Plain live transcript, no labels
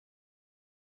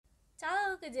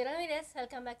Ciao, Kujirami desu.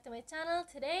 Welcome back to my channel.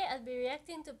 Today I'll be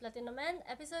reacting to Platinum Man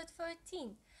episode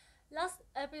 14. Last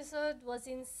episode was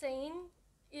insane.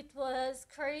 It was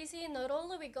crazy. Not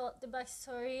only we got the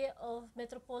backstory of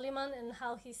Metropoliman and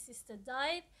how his sister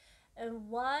died and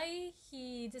why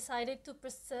he decided to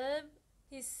preserve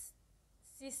his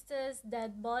sister's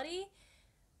dead body,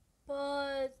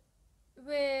 but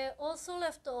we're also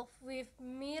left off with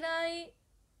Mirai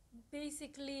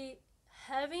basically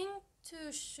having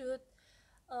to shoot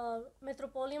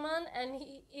Metropoliman, and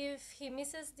if he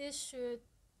misses this shoot,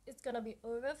 it's gonna be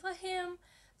over for him.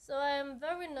 So I'm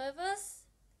very nervous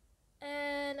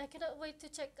and I cannot wait to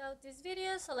check out this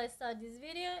video. So let's start this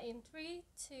video in 3,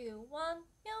 2, 1,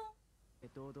 meow.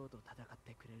 堂々と戦っ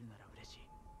てくれるなら嬉しい。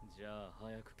じゃあ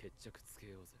早く決着つけ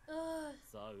ようぜ。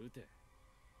さあ撃て。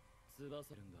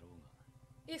翼るんだろうが。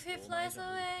If he flies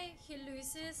away, he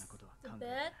loses the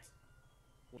bet.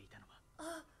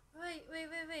 Oh, wait.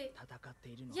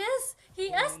 Yes,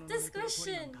 he asked this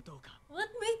question. What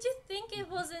made you think it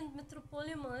wasn't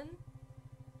Metropoliman?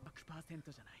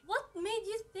 What made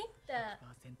you think that?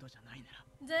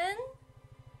 Then,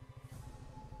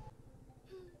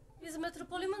 is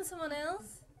Metropoliman someone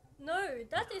else? No,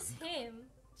 that is him.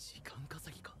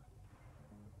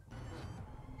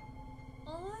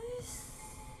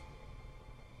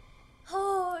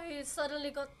 Oh, it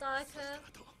suddenly got darker.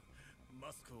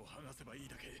 マスクを剥がせばいい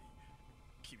だけ。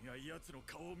君は奴の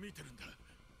顔を見てるんだ。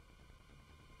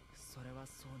それは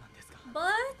そうなんですか。But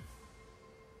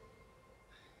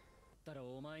たら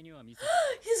お前には見せ。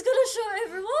He's gonna show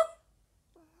everyone?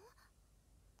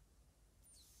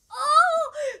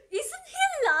 Oh, isn't he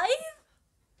live?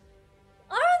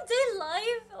 Aren't they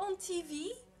live on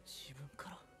TV? 自分か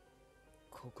ら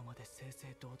ここまで正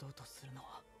々堂々とするの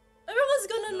は。Everyone's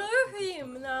gonna know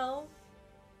him now.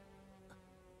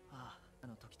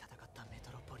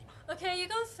 Okay, you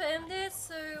confirmed it,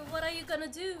 so what are you gonna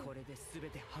do?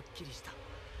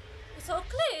 It's all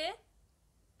clear?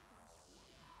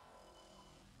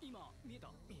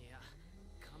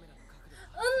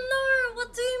 Oh no,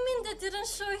 what do you mean they didn't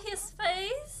show his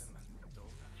face?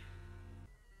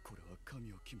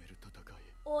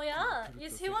 Oh yeah,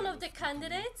 is he one of the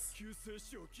candidates?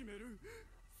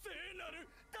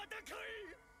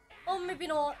 Or maybe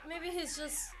not, maybe he's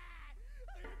just...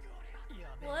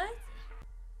 What?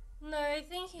 No, I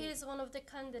think he is one of the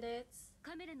candidates.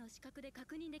 How many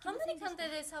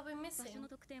candidates have we missing?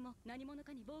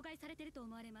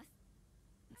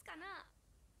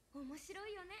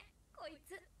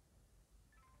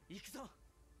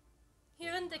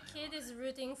 Even the kid is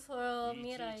rooting for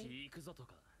Mirai.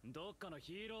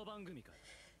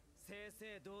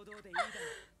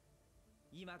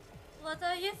 What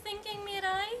are you thinking,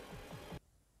 Mirai?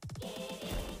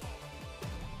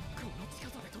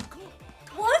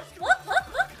 What?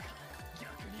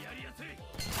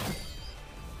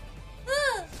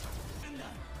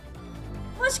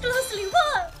 Watch closely,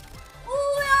 what?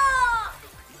 Oh yeah!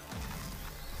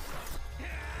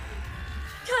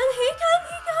 Can he?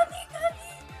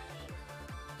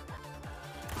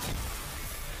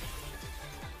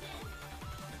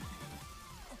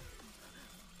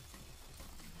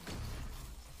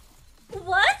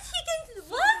 What? He can,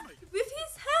 what? With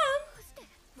his hand?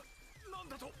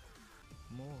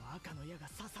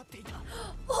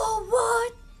 Oh,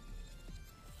 what?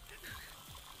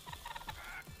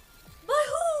 By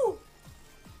who?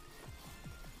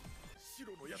 He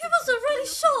was already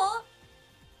shot.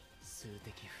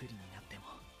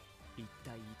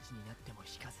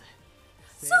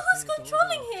 So who's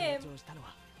controlling him?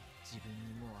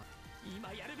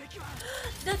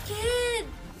 The kid.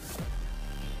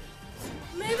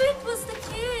 Maybe it was the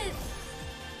kid.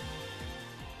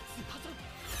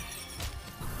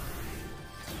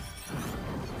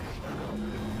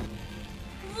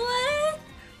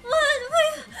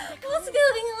 What's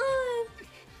going on?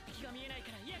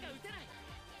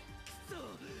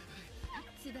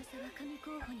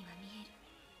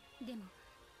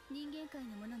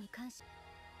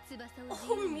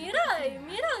 Oh, Mirai,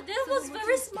 that was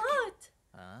very smart.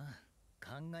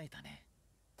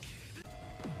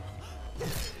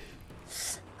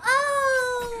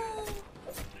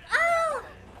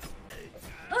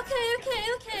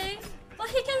 Okay. But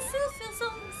he can still feel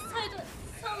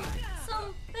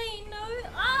some pain, no?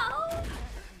 Ow!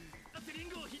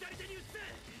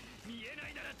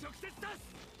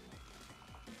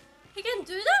 He can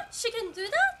do that? She can do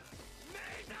that?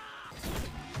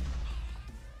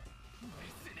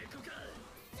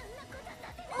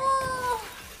 Oh!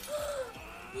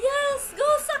 Yes!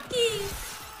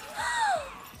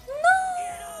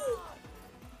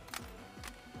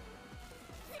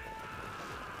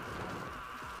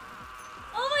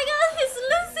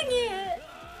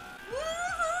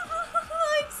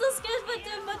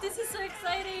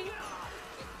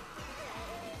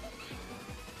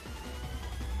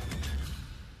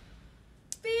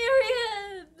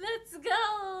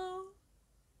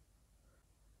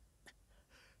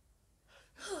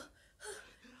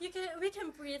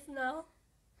 can breathe now.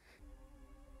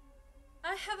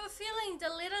 I have a feeling the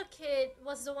little kid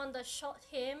was the one that shot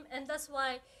him, and that's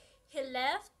why he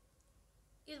left.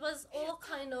 It was all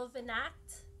kind of an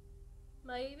act,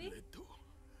 レ maybe. ッド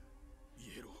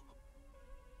イエロー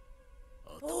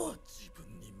あとは自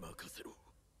分に任せろ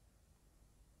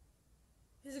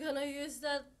He's gonna use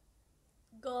that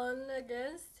gun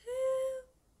against him.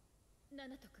 ナ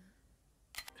ナト君、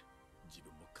自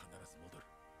分も必ず戻る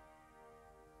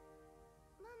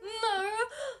No,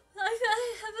 I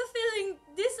have a feeling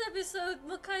this episode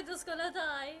Makaido's gonna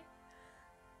die.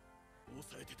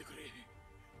 抑えててくれ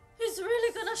He's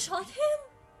really gonna shot him?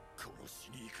 殺し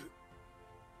に行く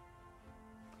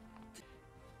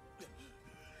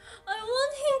I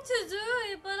want him to do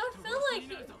it, but I feel like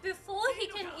before he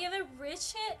can even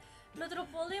reach it,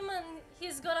 Metropolitan,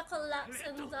 he's gonna collapse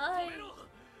レッド and 止 die. めろ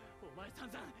お前散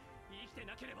々生きて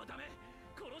なければダメ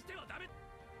殺してはダメ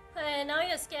Hey, now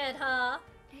you're scared, huh?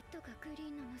 レッドがグリー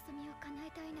ンの望みを叶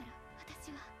えたいなら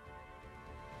私は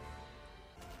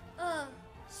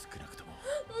少なくとも I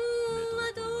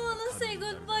don't wanna say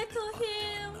goodbye to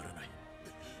him. ならない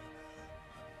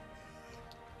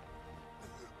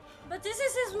But this is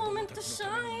his moment to 私の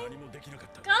ために shine. 何もできなかっ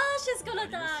た Gosh, he's gonna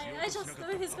die. I just know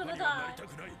he's gonna なり die. た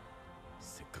くない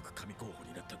せっかく神候補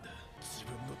になったんだ自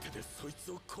分の手でそいつ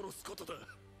を殺すことだ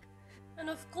And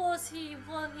of course, he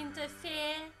won't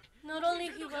interfere. Not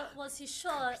only was he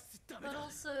shot, but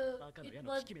also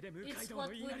it's what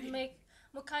would make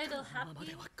Hokkaido このまま happy.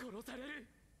 では殺される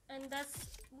And that's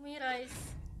Mirai's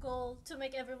goal, to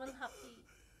make everyone happy.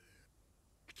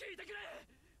 聞いてくれ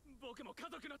僕も家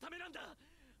族のためなんだ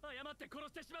誤って殺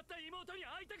してしまった妹に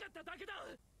会いたかっただけだ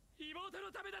妹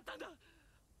のためだったんだ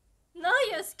Now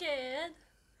you're scared.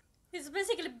 He's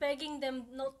basically begging them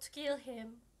not to kill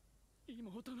him.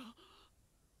 妹が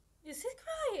Is he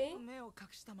crying? 目を隠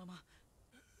したまま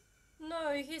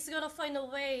No, he's gonna find a 聞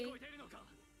way. こえているのか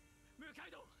向か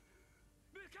い道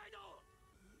向かい道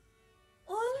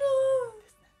Oh no! で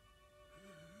すね。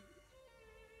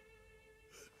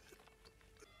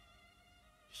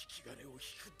引き金を引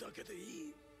くだけでい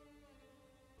い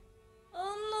Oh no!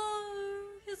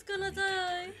 He's gonna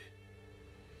die.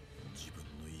 自分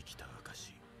の生きた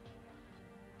証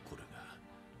これが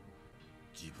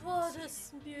自分の Wow, せい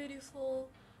that's beautiful.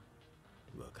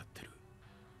 分かってる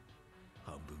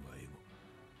半分はエ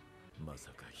ゴま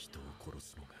さか人を殺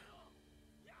すのが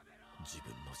自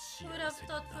分の Who 幸 would have せに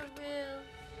thought な for ると real?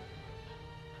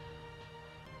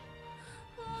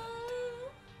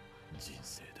 人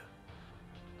生だ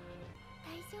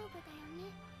大丈夫だよね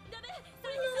No,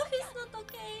 he's not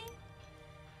okay.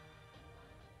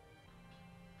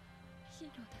 ヒー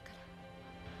ローだから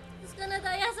He's gonna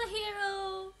die as a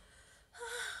hero.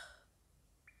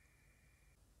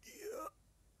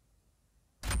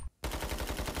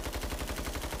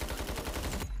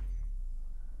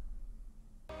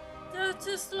 They're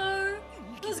too slow.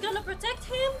 Who's gonna protect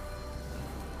him?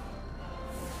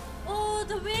 Oh,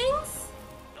 the wings?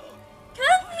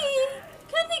 Can he?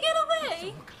 Can he get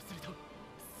away? 僕からすると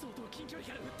相当近距離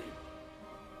から撃って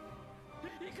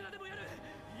るいくらでもやる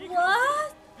いくら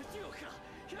What? 10億か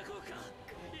100億か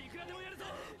いくらでもやるぞ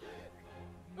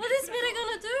What is Mira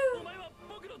gonna お do? 前は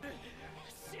僕の幸せ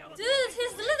Dude,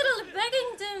 he's literally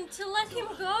begging them to let him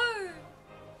go.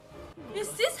 Is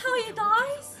this how he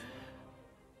dies?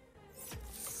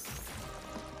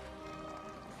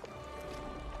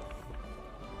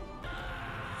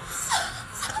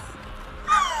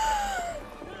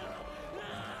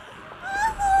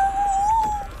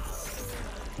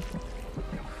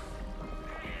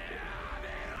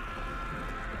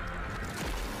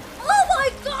 Oh my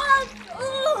god!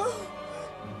 Oh.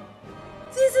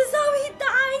 This is how he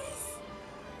dies!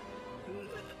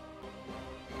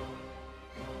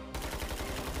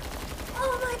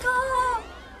 Oh my god!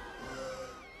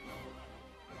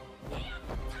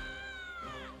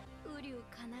 ウリュウ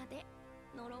奏で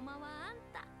ノロマはあん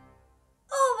た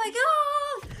Oh my god!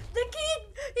 The kid!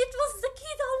 It was the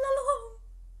kid all along!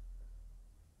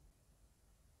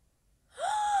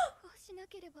 こうしな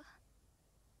ければも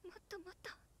っともっと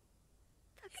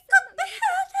たく He さん got の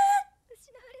beheaded!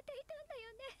 失われていたんだ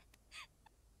よね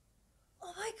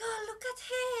Oh my god, look at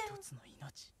him! 一つの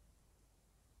命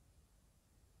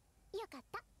よかっ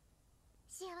た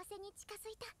幸せに近づ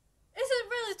いた Is it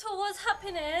really towards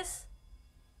happiness?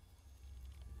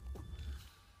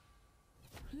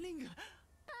 リング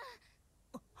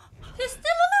He's still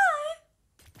alive?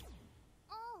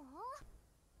 お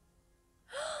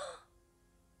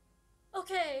お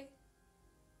Okay.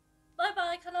 Bye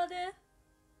bye, Kanade.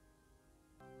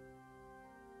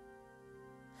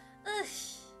 Ugh.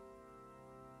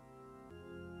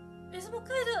 Is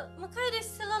Mokaido is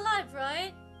still alive,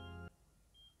 right?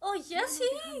 Oh, yes, he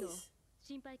is!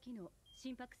 心肺機能、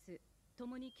心拍数と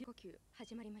もに呼吸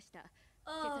始まりました。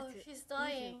 Oh, 血 he's 圧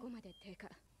dying. 25まで低下。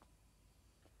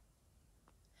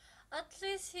 At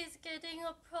least he's getting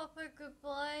a proper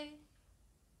goodbye.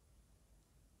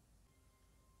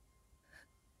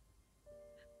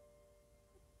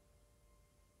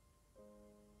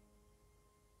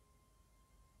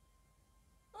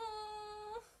 Mm.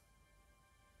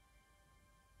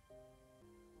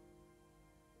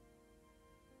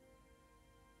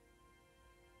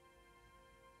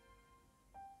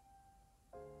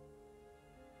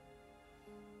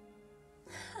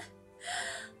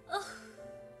 Oh. "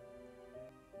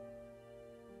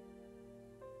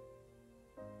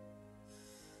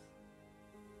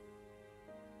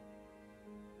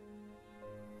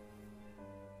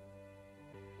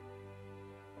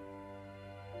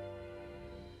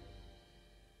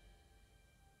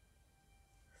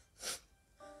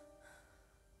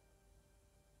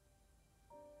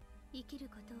生きる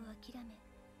ことを諦め、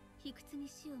卑屈に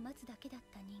死を待つだけだっ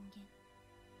た人間。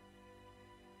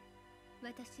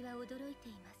私は驚いて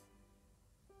います。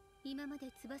今まで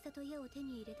翼と矢を手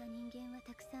に入れた人間は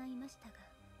たくさんいましたが、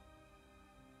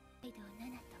カイドウ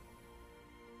7と。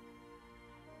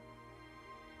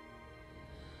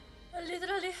 I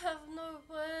literally have no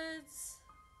words.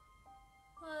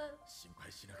 What? 心配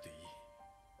しなくていい。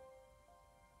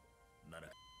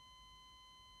7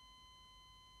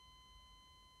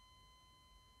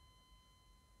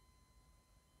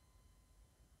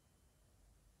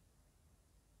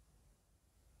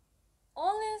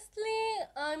 Honestly,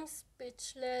 I'm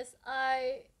speechless.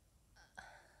 I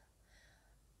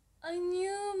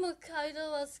knew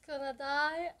Mukaido was gonna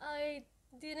die. I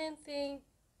didn't think.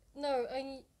 No,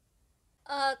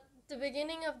 at the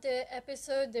beginning of the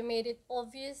episode, they made it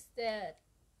obvious that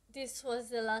this was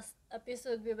the last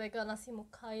episode we were gonna see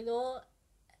Mukaido,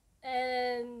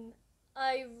 and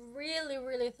I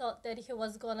really thought that he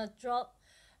was gonna drop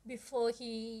before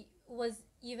he was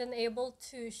even able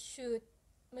to shoot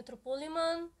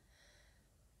Metropolimon,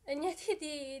 and yet he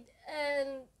did,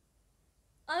 and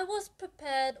I was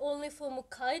prepared only for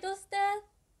Mukaido's death,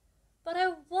 but I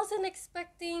wasn't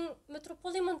expecting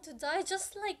Metropolimon to die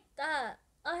just like that.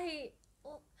 I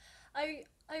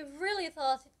really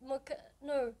thought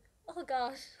no, oh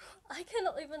gosh, I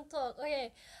cannot even talk.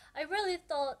 Okay, I really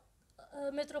thought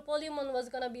Metropolimon was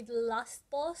gonna be the last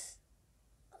boss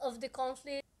of the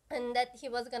conflict, and that he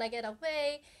was gonna get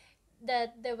away,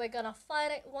 that they were gonna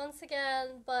fight it once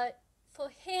again. But for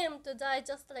him to die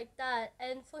just like that,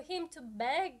 and for him to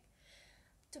beg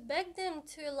them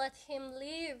to let him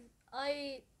leave,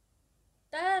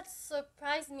 that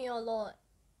surprised me a lot.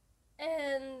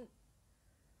 And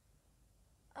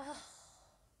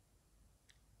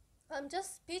I'm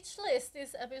just speechless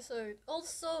this episode.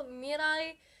 Also,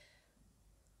 Mirai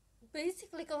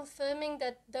basically confirming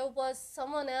that there was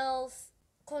someone else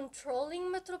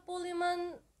controlling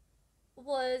Metropolimon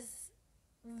was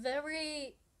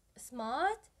very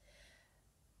smart.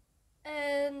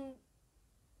 And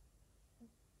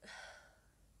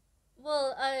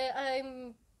well,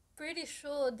 I'm pretty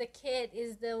sure the kid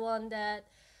is the one that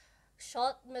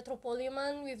shot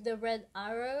Metropolimon with the red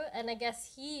arrow, and I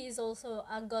guess he is also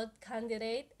a god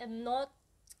candidate and not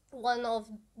one of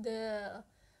the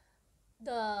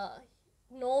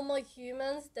normal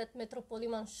humans that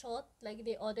Metropolimon shot, like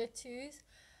the other three.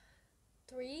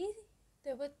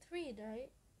 There were three,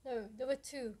 right? No, there were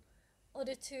two.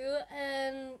 Other two,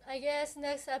 and I guess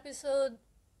next episode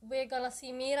we're gonna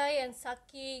see Mirai and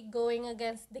Saki going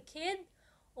against the kid,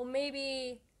 or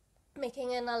maybe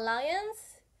making an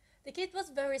alliance. The kid was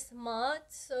very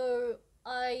smart, so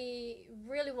I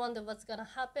really wonder what's gonna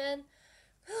happen.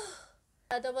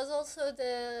 There was also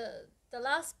the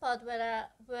last part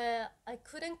where I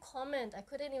couldn't comment, I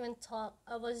couldn't even talk.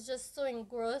 I was just so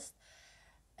engrossed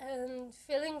and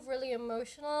feeling really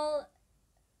emotional.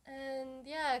 And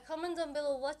yeah, comment down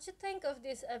below what you think of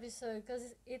this episode,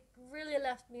 because it really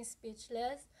left me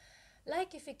speechless.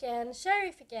 Like if you can, share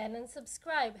if you can, and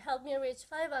subscribe. Help me reach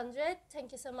 500.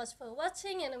 Thank you so much for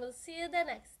watching, and I will see you the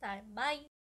next time. Bye!